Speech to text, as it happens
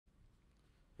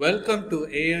Welcome to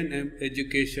A&M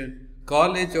Education,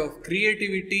 College of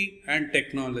Creativity and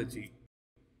Technology.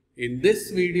 In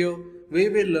this video, we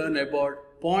will learn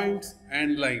about points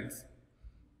and lines.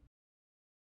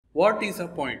 What is a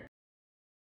point?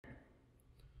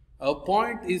 A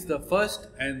point is the first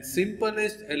and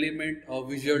simplest element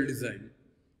of visual design.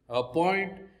 A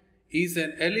point is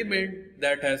an element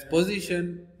that has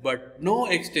position but no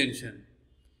extension.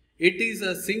 It is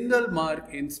a single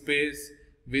mark in space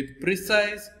with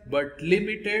precise but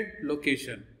limited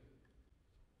location.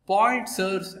 Point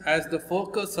serves as the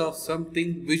focus of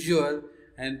something visual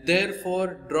and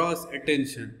therefore draws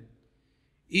attention.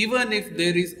 Even if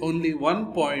there is only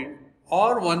one point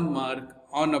or one mark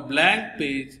on a blank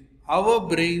page, our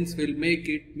brains will make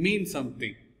it mean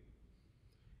something.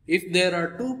 If there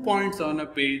are 2 points on a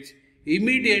page,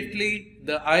 immediately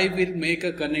the eye will make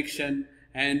a connection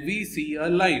and we see a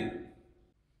line.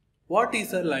 What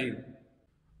is a line?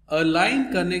 A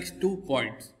line connects 2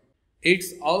 points.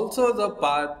 It's also the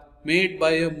path made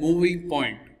by a moving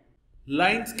point.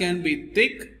 Lines can be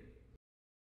thick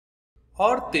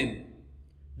or thin.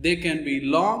 They can be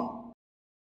long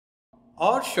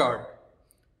or short.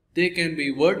 They can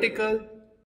be vertical,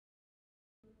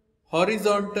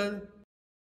 horizontal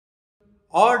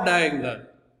or diagonal.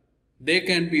 They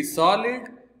can be solid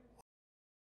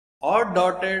or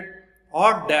dotted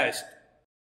or dashed.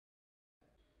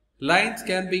 Lines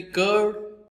can be curved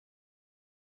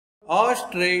or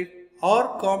straight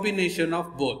or combination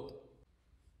of both.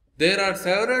 There are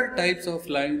several types of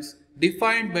lines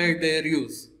defined by their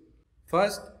use.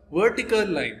 First, vertical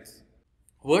lines.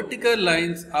 Vertical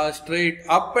lines are straight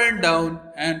up and down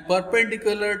and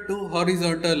perpendicular to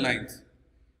horizontal lines.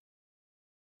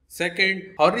 Second,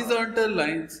 horizontal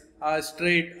lines are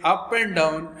straight up and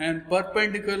down and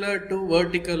perpendicular to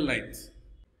vertical lines.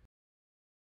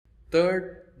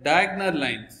 Third, diagonal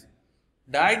lines.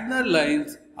 Diagonal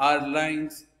lines are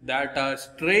lines that are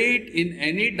straight in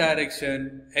any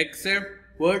direction except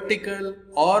vertical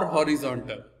or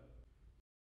horizontal.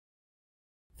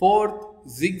 Fourth,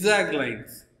 zigzag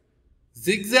lines.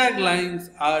 Zigzag lines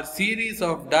are series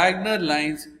of diagonal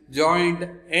lines joined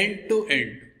end to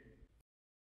end.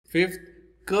 Fifth,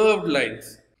 curved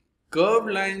lines. Curved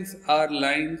lines are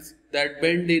lines that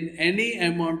bend in any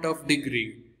amount of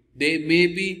degree. They may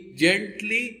be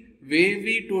gently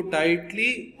wavy to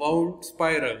tightly wound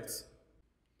spirals.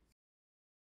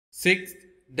 Sixth,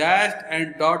 dashed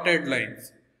and dotted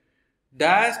lines.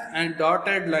 Dashed and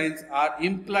dotted lines are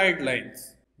implied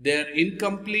lines. They are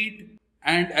incomplete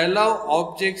and allow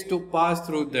objects to pass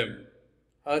through them.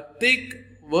 A thick,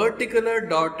 vertical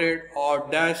dotted or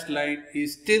dashed line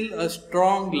is still a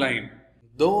strong line,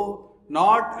 though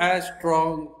not as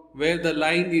strong where the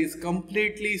line is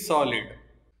completely solid.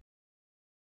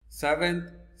 Seventh,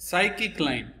 psychic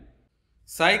line.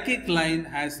 Psychic line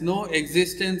has no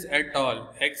existence at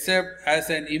all except as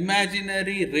an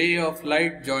imaginary ray of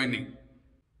light joining.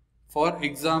 For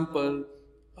example,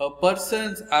 a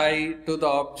person's eye to the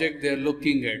object they are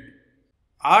looking at.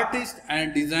 Artists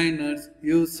and designers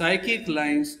use psychic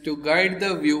lines to guide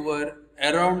the viewer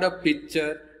around a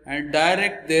picture and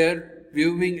direct their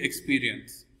viewing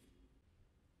experience.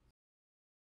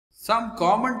 Some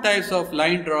common types of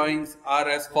line drawings are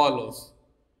as follows.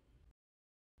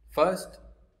 First,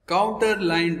 counter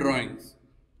line drawings.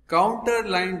 Counter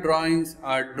line drawings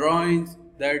are drawings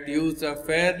that use a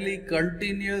fairly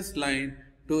continuous line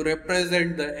to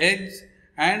represent the edge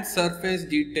and surface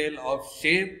detail of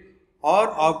shape or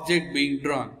object being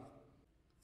drawn.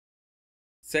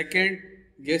 Second,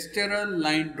 gestural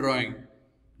line drawing.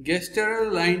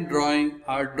 Gestural line drawing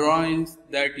are drawings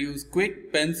that use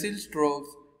quick pencil strokes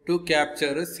to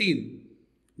capture a scene.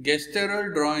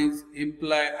 Gestural drawings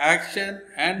imply action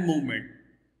and movement.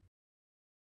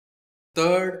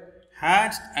 Third,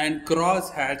 hatched and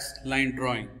cross-hatched line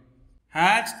drawing.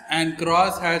 Hatched and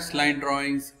cross-hatched line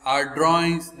drawings are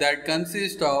drawings that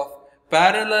consist of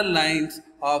parallel lines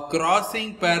or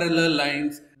crossing parallel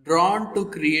lines drawn to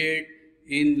create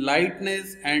in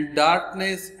lightness and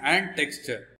darkness and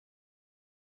texture.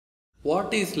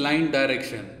 What is line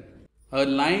direction? A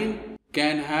line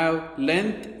can have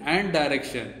length and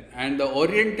direction, and the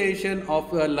orientation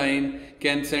of a line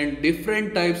can send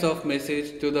different types of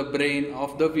message to the brain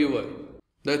of the viewer.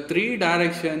 The 3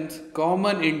 directions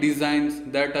common in designs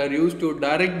that are used to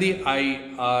direct the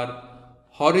eye are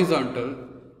horizontal.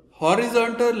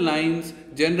 Horizontal lines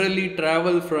generally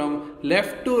travel from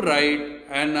left to right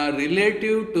and are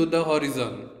relative to the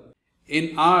horizon.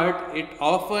 In art, it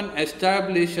often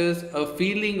establishes a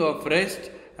feeling of rest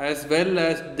as well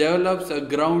as develops a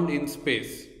ground in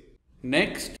space.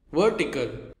 Next, vertical.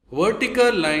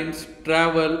 Vertical lines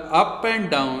travel up and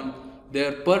down, they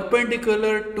are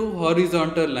perpendicular to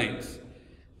horizontal lines.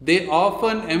 They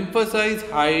often emphasize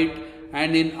height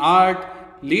and in art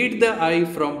lead the eye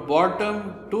from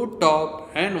bottom to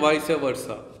top and vice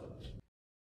versa.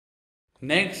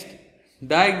 Next,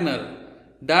 diagonal.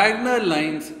 Diagonal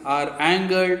lines are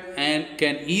angled and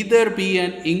can either be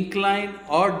an incline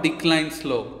or decline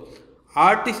slope.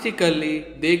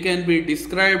 Artistically, they can be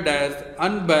described as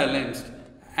unbalanced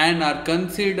and are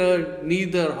considered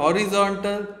neither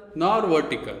horizontal nor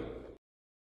vertical.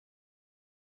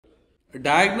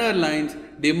 Diagonal lines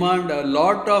demand a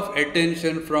lot of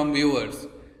attention from viewers.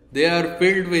 They are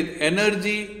filled with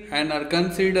energy and are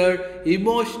considered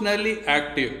emotionally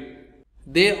active.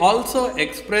 They also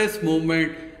express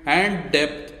movement and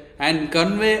depth and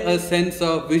convey a sense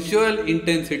of visual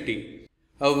intensity.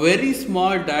 A very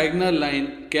small diagonal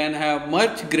line can have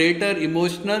much greater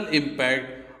emotional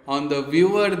impact on the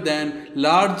viewer than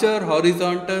larger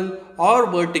horizontal or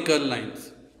vertical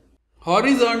lines.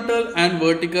 Horizontal and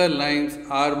vertical lines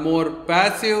are more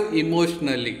passive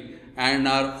emotionally and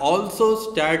are also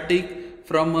static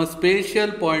from a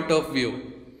spatial point of view.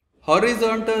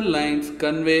 Horizontal lines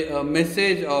convey a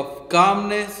message of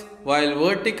calmness while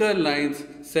vertical lines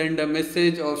send a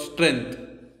message of strength.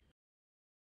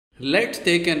 Let's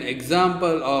take an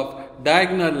example of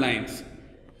diagonal lines.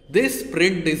 This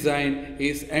print design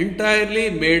is entirely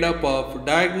made up of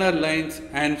diagonal lines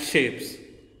and shapes.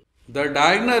 The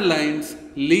diagonal lines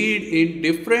lead in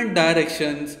different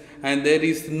directions and there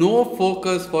is no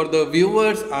focus for the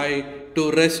viewer's eye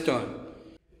to rest on.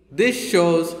 This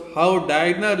shows how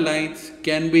diagonal lines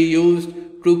can be used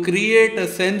to create a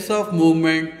sense of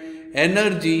movement,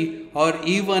 energy, or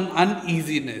even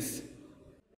uneasiness.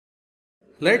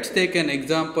 Let's take an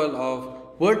example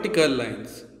of vertical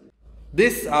lines.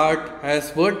 This art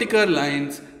has vertical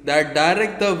lines that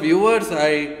direct the viewer's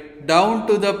eye down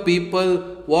to the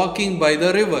people walking by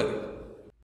the river.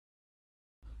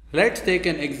 Let's take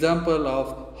an example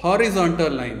of horizontal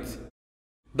lines.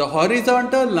 The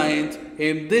horizontal lines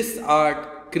in this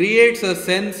art creates a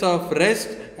sense of rest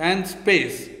and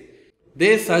space.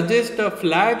 They suggest a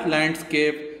flat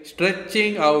landscape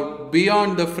stretching out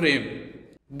beyond the frame.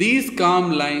 These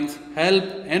calm lines help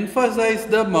emphasize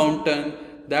the mountain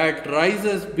that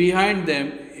rises behind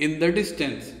them in the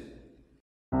distance.